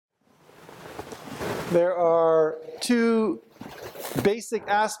There are two basic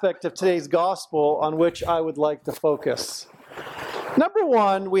aspects of today's gospel on which I would like to focus. Number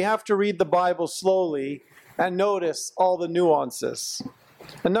one, we have to read the Bible slowly and notice all the nuances.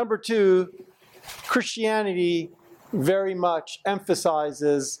 And number two, Christianity very much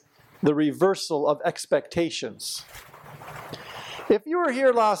emphasizes the reversal of expectations. If you were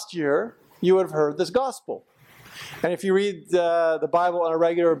here last year, you would have heard this gospel. And if you read the Bible on a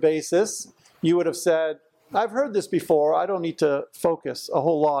regular basis, you would have said, I've heard this before, I don't need to focus a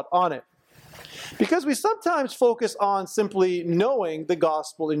whole lot on it. Because we sometimes focus on simply knowing the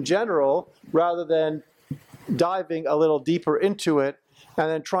gospel in general, rather than diving a little deeper into it, and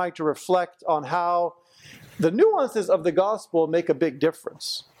then trying to reflect on how the nuances of the gospel make a big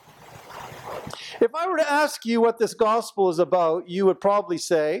difference. If I were to ask you what this gospel is about, you would probably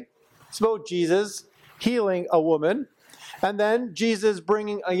say, it's about Jesus healing a woman, and then Jesus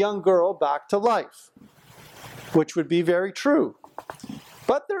bringing a young girl back to life, which would be very true.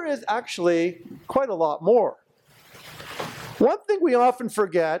 But there is actually quite a lot more. One thing we often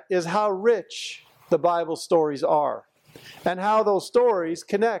forget is how rich the Bible stories are, and how those stories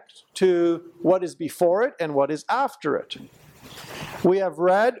connect to what is before it and what is after it. We have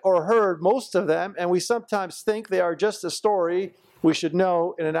read or heard most of them, and we sometimes think they are just a story we should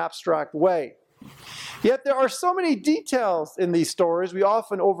know in an abstract way. Yet there are so many details in these stories we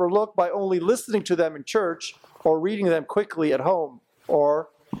often overlook by only listening to them in church or reading them quickly at home, or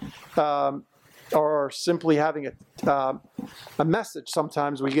simply having a message.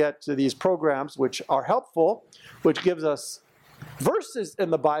 Sometimes we get to these programs which are helpful, which gives us verses in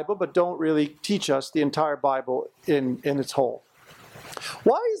the Bible, but don't really teach us the entire Bible in its whole.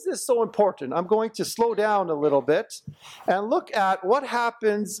 Why is this so important? I'm going to slow down a little bit and look at what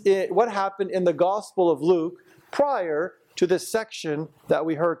happened in the Gospel of Luke prior to this section that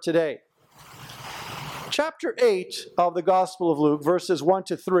we heard today. Chapter 8 of the Gospel of Luke, verses 1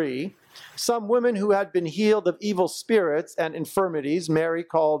 to 3, some women who had been healed of evil spirits and infirmities, Mary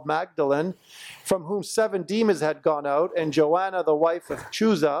called Magdalene, from whom 7 demons had gone out, and Joanna the wife of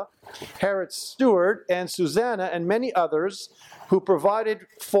Chuza, Herod's steward, and Susanna, and many others who provided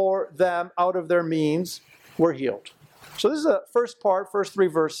for them out of their means, were healed. So this is the first part, first 3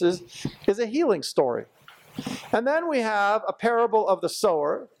 verses, is a healing story. And then we have a parable of the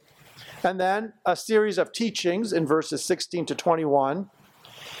sower, and then a series of teachings in verses 16 to 21.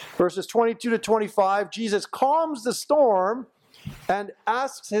 Verses 22 to 25, Jesus calms the storm and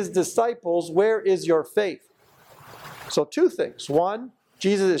asks his disciples, where is your faith? So 2 things. One,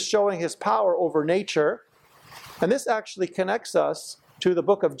 Jesus is showing his power over nature. And this actually connects us to the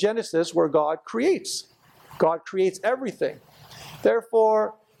book of Genesis, where God creates. God creates everything.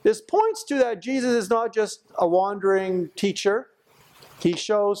 Therefore, this points to that Jesus is not just a wandering teacher. He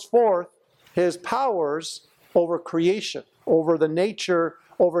shows forth his powers over creation, over nature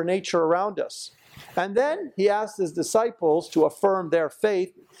around us. And then he asks his disciples to affirm their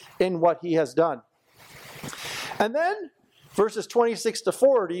faith in what he has done. And then, verses 26 to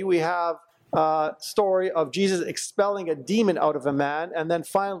 40, we have a story of Jesus expelling a demon out of a man. And then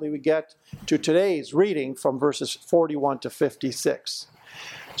finally, we get to today's reading from verses 41 to 56.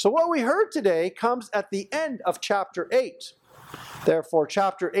 So what we heard today comes at the end of chapter 8. Therefore,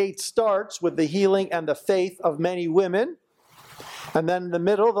 chapter 8 starts with the healing and the faith of many women. And then in the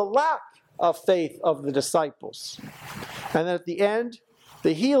middle, the lack of faith of the disciples. And then at the end,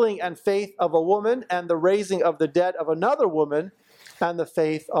 the healing and faith of a woman and the raising of the dead of another woman and the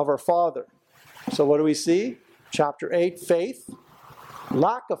faith of her father. So what do we see? Chapter 8, faith,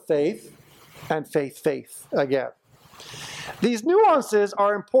 lack of faith, and faith again. These nuances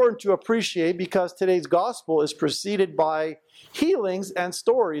are important to appreciate because today's gospel is preceded by healings and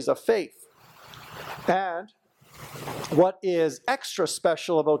stories of faith. And what is extra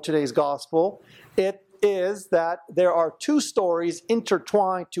special about today's gospel, it is that there are 2 stories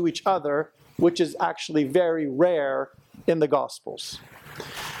intertwined to each other, which is actually very rare in the gospels.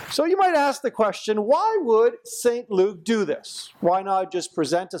 So you might ask the question, why would St. Luke do this? Why not just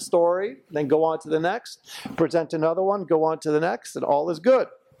present a story, then go on to the next, present another one, go on to the next, and all is good?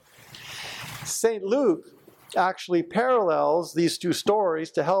 St. Luke actually parallels these 2 stories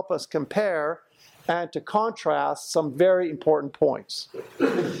to help us compare and to contrast some very important points.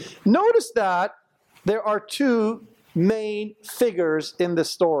 Notice that there are 2 main figures in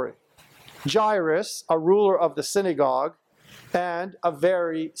this story. Jairus, a ruler of the synagogue, and a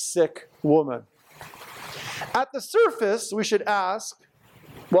very sick woman. At the surface, we should ask,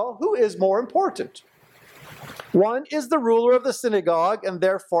 well, who is more important? One is the ruler of the synagogue and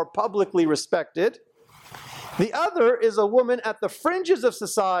therefore publicly respected. The other is a woman at the fringes of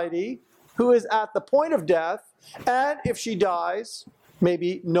society who is at the point of death, and if she dies,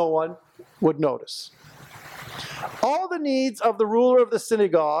 maybe no one would notice. All the needs of the ruler of the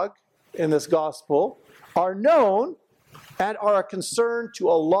synagogue in this gospel are known and are a concern to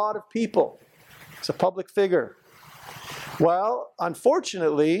a lot of people. It's a public figure. Well,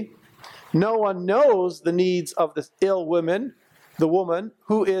 unfortunately, no one knows the needs of this ill woman, the woman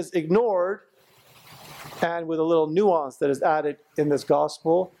who is ignored, and with a little nuance that is added in this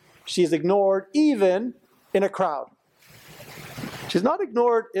gospel, she's ignored even in a crowd. She's not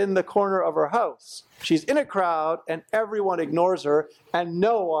ignored in the corner of her house. She's in a crowd and everyone ignores her and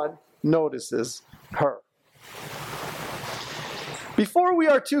no one notices her. Before we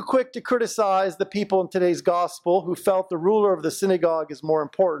are too quick to criticize the people in today's gospel who felt the ruler of the synagogue is more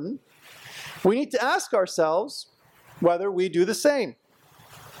important, we need to ask ourselves whether we do the same.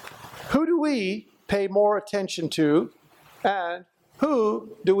 Who do we pay more attention to, and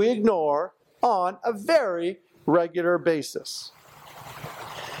who do we ignore on a very regular basis?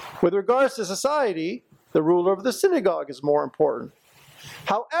 With regards to society, the ruler of the synagogue is more important.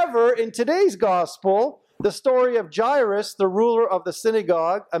 However, in today's gospel, the story of Jairus, the ruler of the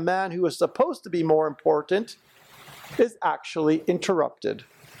synagogue, a man who is supposed to be more important, is actually interrupted.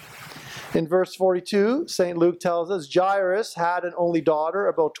 In verse 42, St. Luke tells us, Jairus had an only daughter,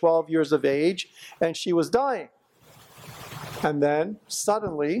 about 12 years of age, and she was dying. And then,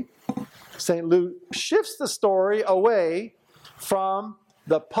 suddenly, St. Luke shifts the story away from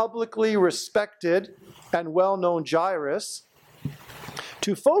the publicly respected and well-known Jairus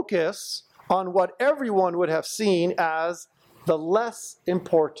to focus on what everyone would have seen as the less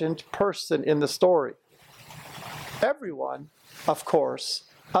important person in the story. Everyone, of course,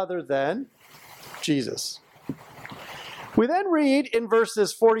 other than Jesus. We then read in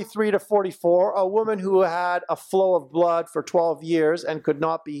verses 43 to 44, a woman who had a flow of blood for 12 years and could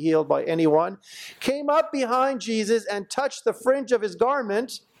not be healed by anyone, came up behind Jesus and touched the fringe of his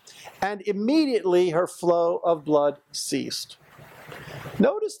garment, and immediately her flow of blood ceased.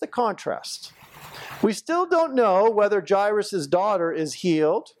 Notice the contrast. We still don't know whether Jairus' daughter is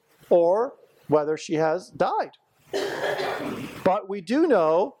healed or whether she has died. But we do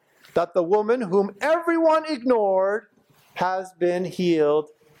know that the woman whom everyone ignored has been healed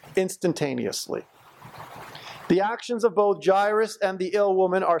instantaneously. The actions of both Jairus and the ill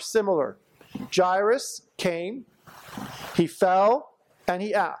woman are similar. Jairus came, he fell, and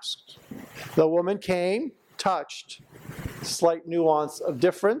he asked. The woman came, touched, slight nuance of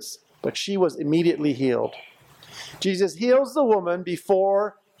difference, but she was immediately healed. Jesus heals the woman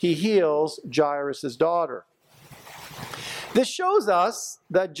before he heals Jairus' daughter. This shows us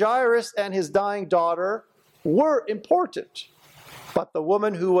that Jairus and his dying daughter were important, but the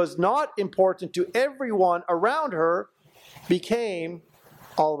woman who was not important to everyone around her became,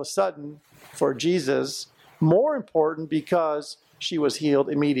 all of a sudden, for Jesus, more important because she was healed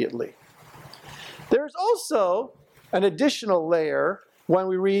immediately. There's also an additional layer when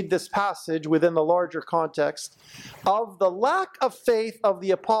we read this passage within the larger context of the lack of faith of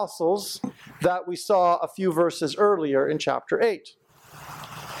the apostles that we saw a few verses earlier in chapter 8.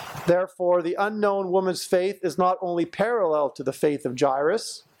 Therefore, the unknown woman's faith is not only parallel to the faith of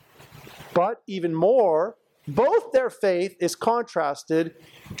Jairus, but even more, both their faith is contrasted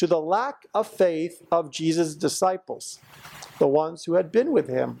to the lack of faith of Jesus' disciples, the ones who had been with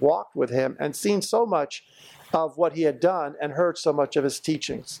him, walked with him, and seen so much of what he had done and heard so much of his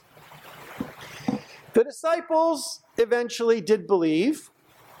teachings. The disciples eventually did believe,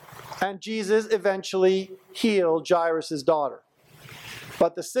 and Jesus eventually healed Jairus' daughter.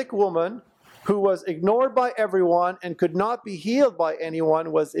 But the sick woman, who was ignored by everyone and could not be healed by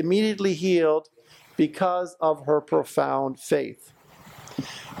anyone, was immediately healed because of her profound faith.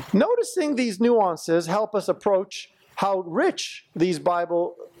 Noticing these nuances help us approach how rich these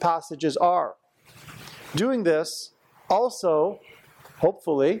Bible passages are. Doing this also,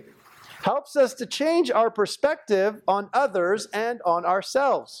 hopefully, helps us to change our perspective on others and on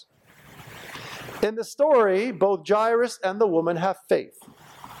ourselves. In the story, both Jairus and the woman have faith.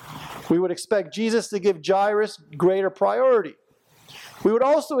 We would expect Jesus to give Jairus greater priority. We would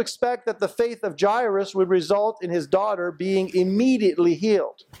also expect that the faith of Jairus would result in his daughter being immediately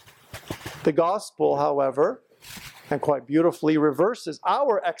healed. The gospel, however, and quite beautifully reverses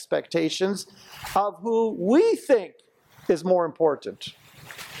our expectations of who we think is more important.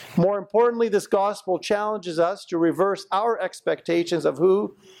 More importantly, this gospel challenges us to reverse our expectations of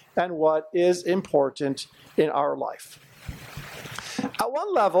who and what is important in our life. At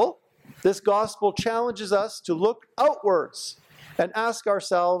one level, this gospel challenges us to look outwards and ask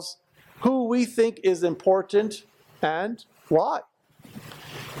ourselves who we think is important and why.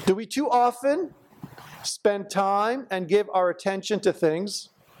 Do we too often spend time and give our attention to things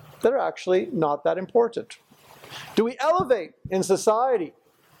that are actually not that important? Do we elevate in society?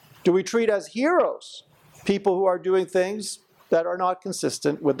 Do we treat as heroes people who are doing things that are not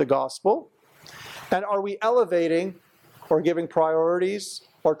consistent with the gospel? And are we elevating or giving priorities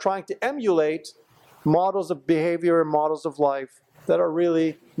or trying to emulate models of behavior and models of life that are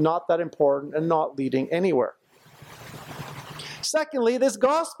really not that important and not leading anywhere? Secondly, this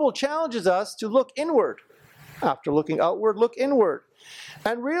gospel challenges us to look inward. After looking outward, look inward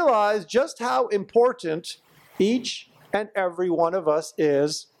and realize just how important each and every one of us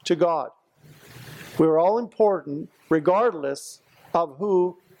is to God. We're all important regardless of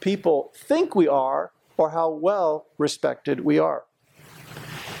who people think we are or how well respected we are.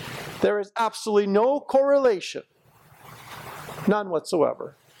 There is absolutely no correlation, none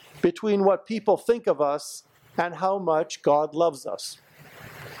whatsoever, between what people think of us and how much God loves us.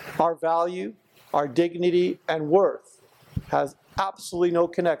 Our value, our dignity, and worth has absolutely no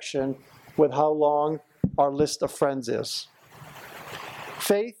connection with how long our list of friends is.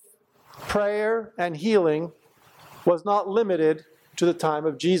 Faith, prayer, and healing was not limited to the time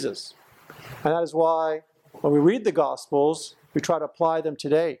of Jesus. And that is why when we read the Gospels, we try to apply them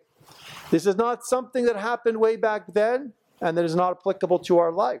today. This is not something that happened way back then and that is not applicable to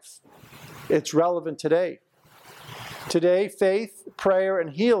our life. It's relevant today. Today, faith, prayer, and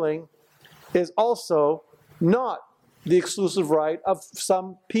healing is also not the exclusive right of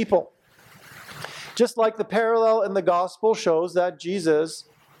some people. Just like the parallel in the gospel shows that Jesus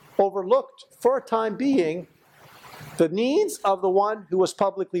overlooked for a time being the needs of the one who was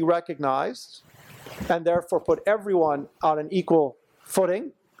publicly recognized and therefore put everyone on an equal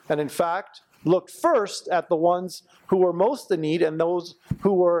footing, and in fact looked first at the ones who were most in need and those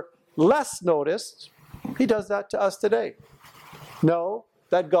who were less noticed. He does that to us today. Know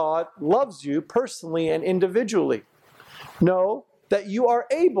that God loves you personally and individually. Know that you are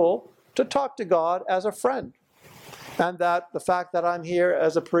able to talk to God as a friend. And that the fact that I'm here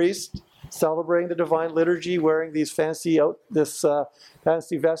as a priest, celebrating the divine liturgy, wearing these fancy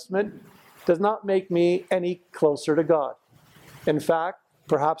vestment, does not make me any closer to God. In fact,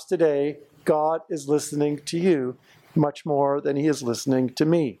 perhaps today, God is listening to you much more than he is listening to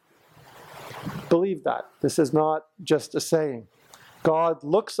me. Believe that. This is not just a saying. God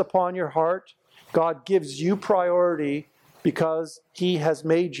looks upon your heart. God gives you priority because he has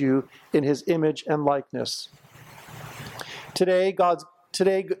made you in his image and likeness. Today's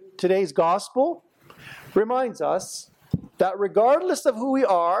gospel reminds us that regardless of who we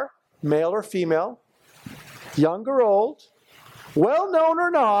are, male or female, young or old, well known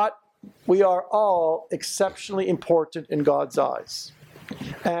or not, we are all exceptionally important in God's eyes.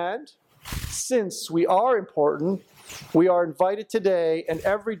 And since we are important, we are invited today and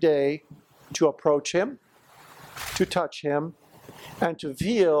every day to approach him, to touch him, and to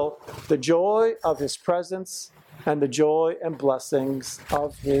feel the joy of his presence and the joy and blessings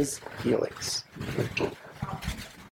of his healings.